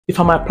If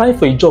I'm applying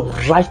for a job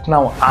right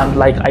now and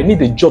like I need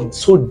a job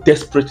so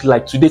desperately,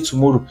 like today,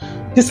 tomorrow,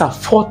 these are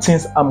 4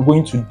 things I'm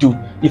going to do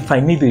if I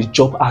need a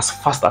job as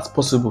fast as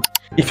possible.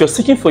 If you're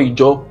seeking for a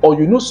job or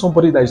you know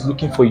somebody that is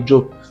looking for a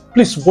job,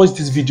 please watch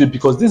this video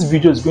because this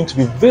video is going to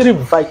be very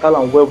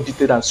vital and well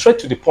detailed and straight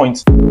to the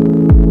point.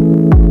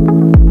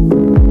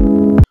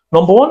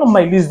 Number 1 on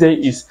my list there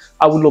is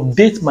I will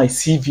update my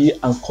CV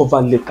and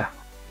cover letter.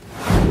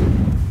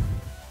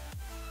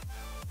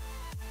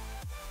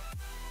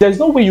 There's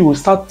no way you will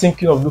start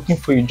thinking of looking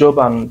for a job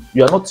and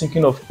you are not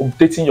thinking of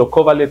updating your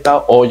cover letter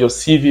or your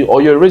CV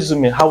or your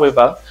resume.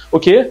 However,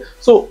 okay,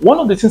 so one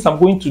of the things I'm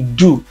going to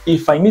do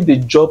if I need a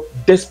job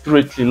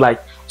desperately,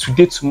 like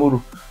today,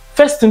 tomorrow,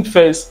 first thing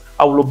first,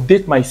 I will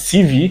update my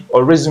CV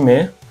or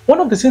resume.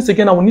 One of the things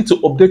again I will need to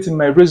update in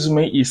my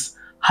resume is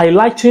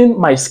highlighting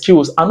my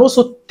skills and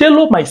also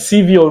tailor my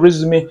CV or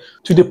resume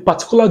to the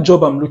particular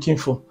job I'm looking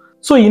for.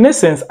 So in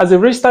essence, as a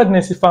registered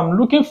nurse, if I'm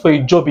looking for a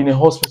job in a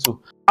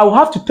hospital, I will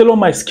have to tailor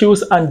my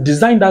skills and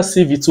design that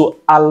CV to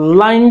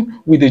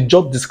align with the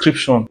job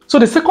description. So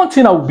the second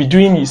thing I will be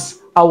doing is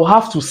I will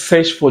have to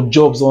search for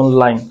jobs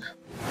online.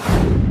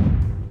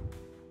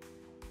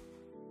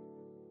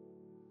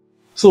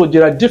 So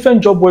there are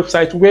different job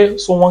websites where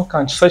someone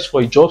can search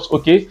for jobs,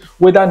 okay,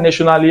 whether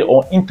nationally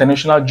or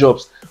international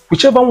jobs.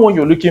 Whichever one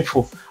you're looking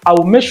for, I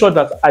will make sure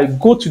that I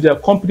go to their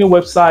company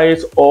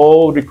website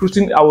or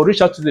recruiting. I will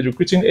reach out to the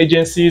recruiting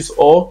agencies,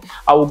 or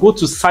I will go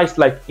to sites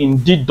like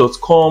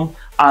Indeed.com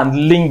and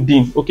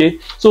LinkedIn. Okay,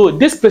 so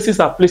these places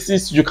are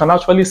places you can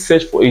actually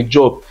search for a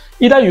job.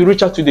 Either you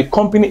reach out to the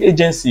company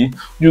agency,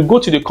 you go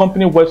to the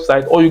company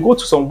website, or you go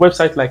to some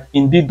website like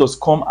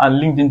Indeed.com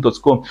and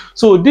LinkedIn.com.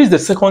 So this is the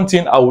second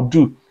thing I will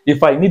do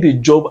if I need a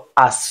job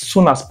as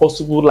soon as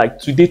possible, like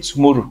today,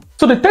 tomorrow.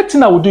 So the third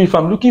thing I will do if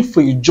I'm looking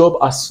for a job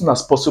as soon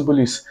as possible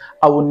is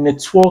I will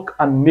network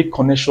and make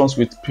connections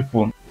with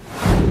people.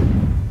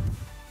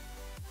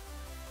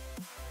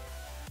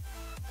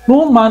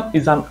 No man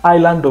is an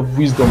island of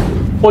wisdom.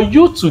 For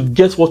you to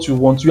get what you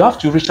want, you have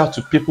to reach out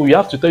to people, you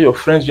have to tell your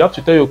friends, you have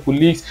to tell your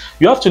colleagues,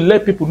 you have to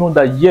let people know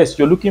that yes,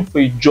 you're looking for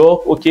a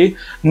job, okay?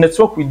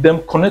 Network with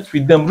them, connect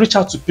with them, reach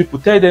out to people,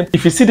 tell them,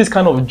 if you see this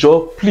kind of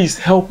job, please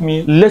help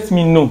me, let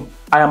me know.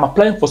 I am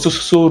applying for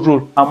so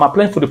role, I'm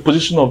applying for the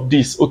position of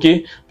this,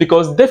 okay?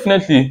 Because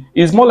definitely,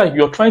 it's more like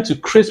you're trying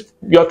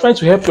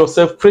to help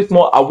yourself create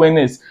more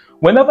awareness.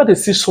 Whenever they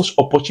see such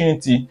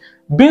opportunity,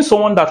 being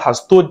someone that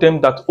has told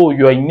them that, oh,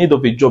 you are in need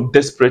of a job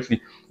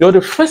desperately, you're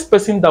the first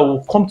person that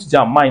will come to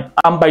their mind.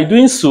 And by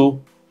doing so,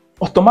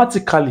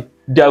 automatically,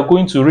 they are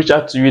going to reach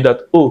out to you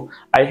that, oh,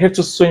 I have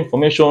to show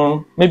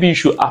information, maybe you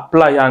should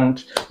apply,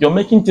 and you're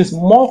making things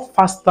more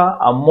faster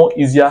and more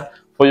easier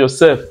for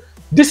yourself.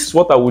 This is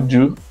what I would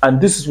do, and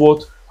this is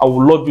what I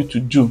would love you to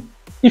do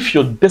if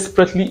you're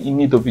desperately in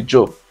need of a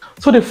job.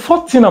 So the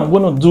fourth thing I'm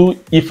going to do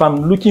if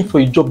I'm looking for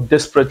a job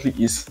desperately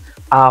is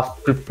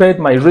I've prepared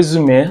my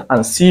resume and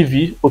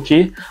CV,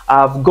 okay?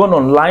 I've gone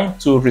online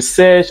to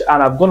research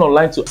and I've gone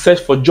online to search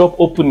for job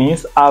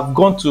openings. I've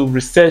gone to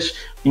research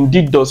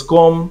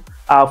Indeed.com.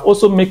 I've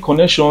also made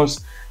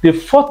connections. The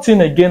fourth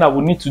thing again I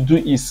will need to do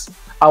is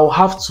I'll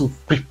have to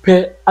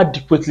prepare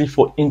adequately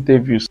for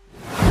interviews.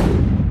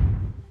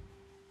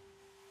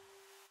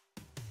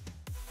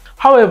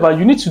 However,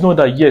 you need to know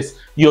that yes,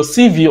 your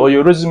CV or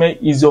your resume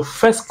is your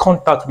first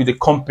contact with the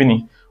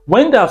company.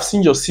 When they have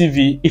seen your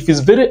CV, if it's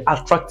very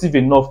attractive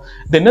enough,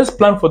 the next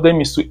plan for them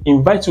is to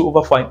invite you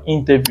over for an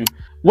interview.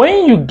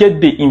 When you get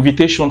the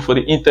invitation for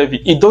the interview,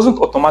 it doesn't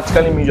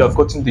automatically mean you have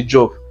gotten the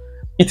job.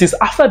 It is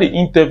after the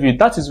interview,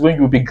 that is when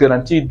you'll be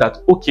guaranteed that,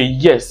 okay,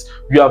 yes,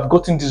 you have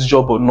gotten this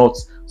job or not.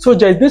 So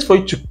there is need for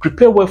you to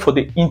prepare well for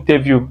the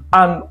interview.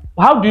 And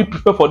how do you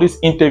prepare for these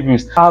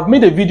interviews? I have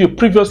made a video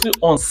previously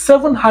on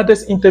 7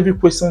 hardest interview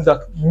questions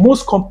that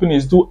most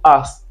companies do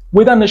ask,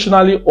 whether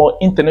nationally or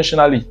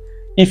internationally.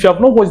 If you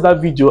have not watched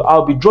that video,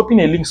 I'll be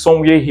dropping a link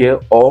somewhere here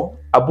or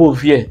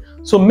above here.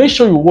 So make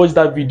sure you watch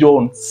that video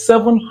on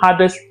 7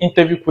 hardest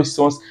interview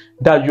questions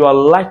that you are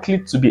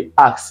likely to be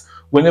asked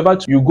whenever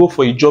you go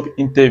for a job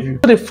interview.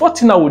 So the fourth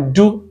thing I would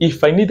do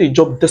if I need a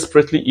job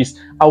desperately is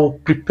I will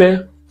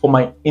prepare for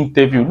my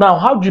interview. Now,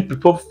 how do you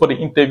prepare for the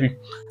interview?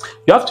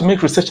 You have to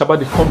make research about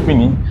the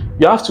company.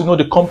 You have to know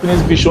the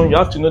company's vision. You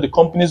have to know the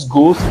company's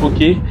goals,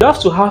 okay? You have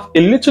to have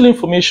a little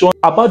information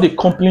about the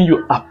company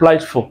you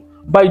applied for.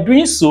 By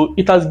doing so,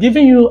 it has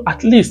given you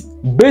at least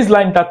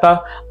baseline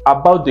data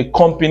about the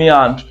company,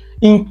 and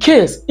in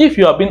case if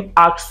you have been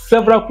asked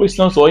several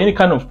questions or any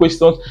kind of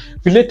questions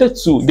related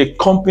to the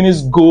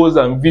company's goals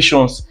and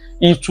visions,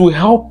 it will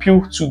help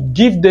you to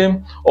give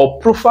them or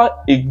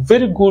profile a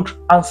very good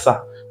answer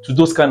to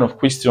those kind of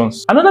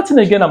questions. Another thing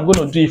again I'm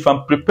going to do if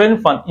I'm preparing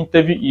for an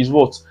interview is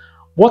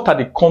what are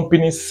the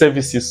company's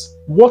services?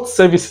 What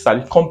services are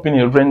the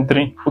company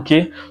rendering?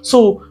 Okay,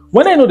 so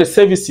when I know the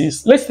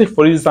services, let's say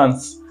for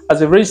instance,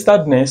 as a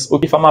registered nurse,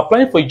 okay, if I'm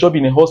applying for a job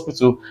in a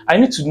hospital, I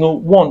need to know,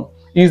 one,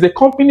 Is the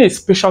company a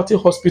specialty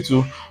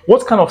hospital?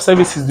 What kind of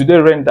services do they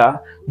render?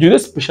 Do they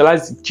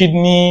specialize in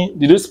kidney?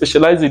 Do they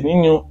specialize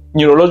in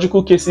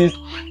neurological cases?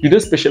 Do they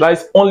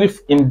specialize only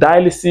in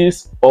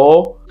dialysis,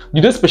 or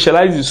do they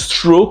specialize in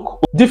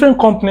stroke?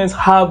 Different companies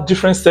have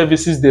different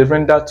services they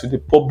render to the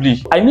public.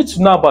 I need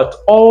to know about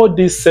all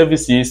these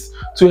services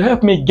to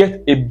help me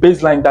get a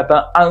baseline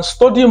data and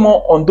study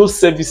more on those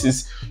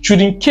services,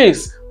 should in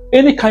case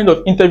any kind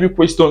of interview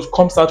questions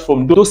comes out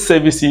from those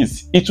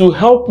services. It will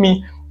help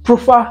me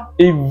profile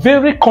a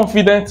very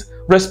confident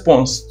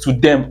response to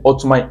them or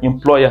to my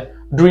employer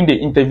during the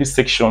interview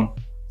section.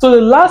 So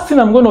the last thing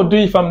I'm going to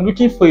do if I'm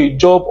looking for a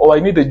job or I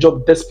need a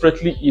job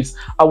desperately is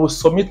I will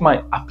submit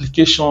my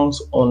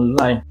applications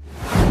online.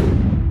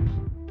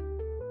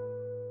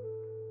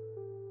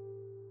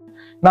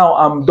 Now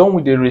I'm done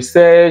with the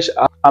research,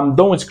 I'm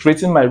done with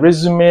creating my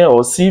resume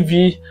or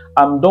CV,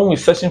 I'm done with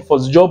searching for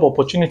job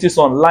opportunities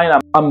online,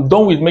 I'm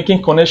done with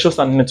making connections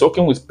and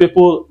networking with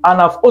people,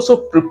 and I've also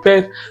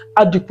prepared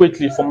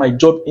adequately for my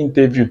job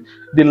interview.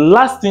 The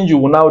last thing you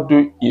will now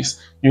do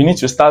is you need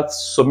to start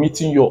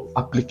submitting your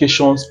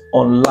applications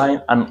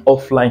online and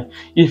offline.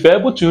 If you're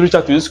able to reach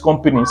out to these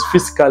companies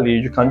physically,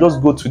 you can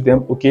just go to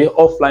them, okay,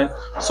 offline,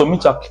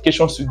 submit your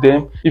applications to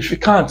them. If you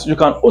can't, you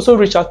can also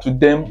reach out to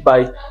them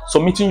by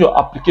submitting your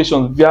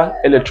applications via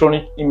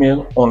electronic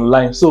email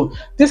online. So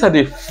these are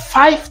the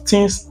 5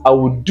 things I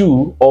would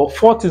do, or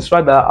 4 things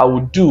rather I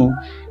would do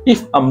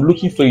if I'm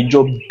looking for a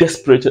job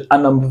desperately,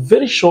 and I'm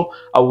very sure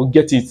I will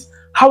get it.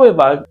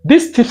 However,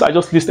 these tips I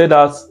just listed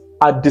out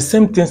are the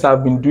same things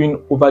I've been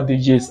doing over the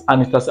years,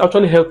 and it has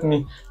actually helped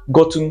me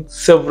gotten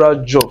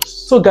several jobs.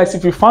 So guys,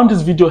 if you found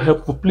this video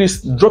helpful,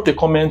 please drop a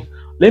comment.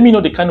 Let me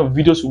know the kind of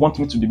videos you want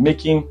me to be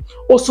making.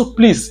 Also,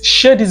 please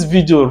share this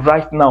video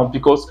right now,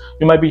 because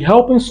you might be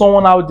helping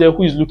someone out there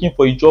who is looking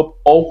for a job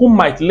or who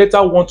might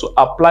later want to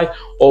apply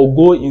or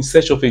go in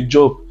search of a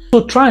job.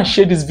 So try and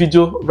share this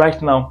video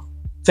right now.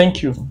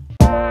 Thank you.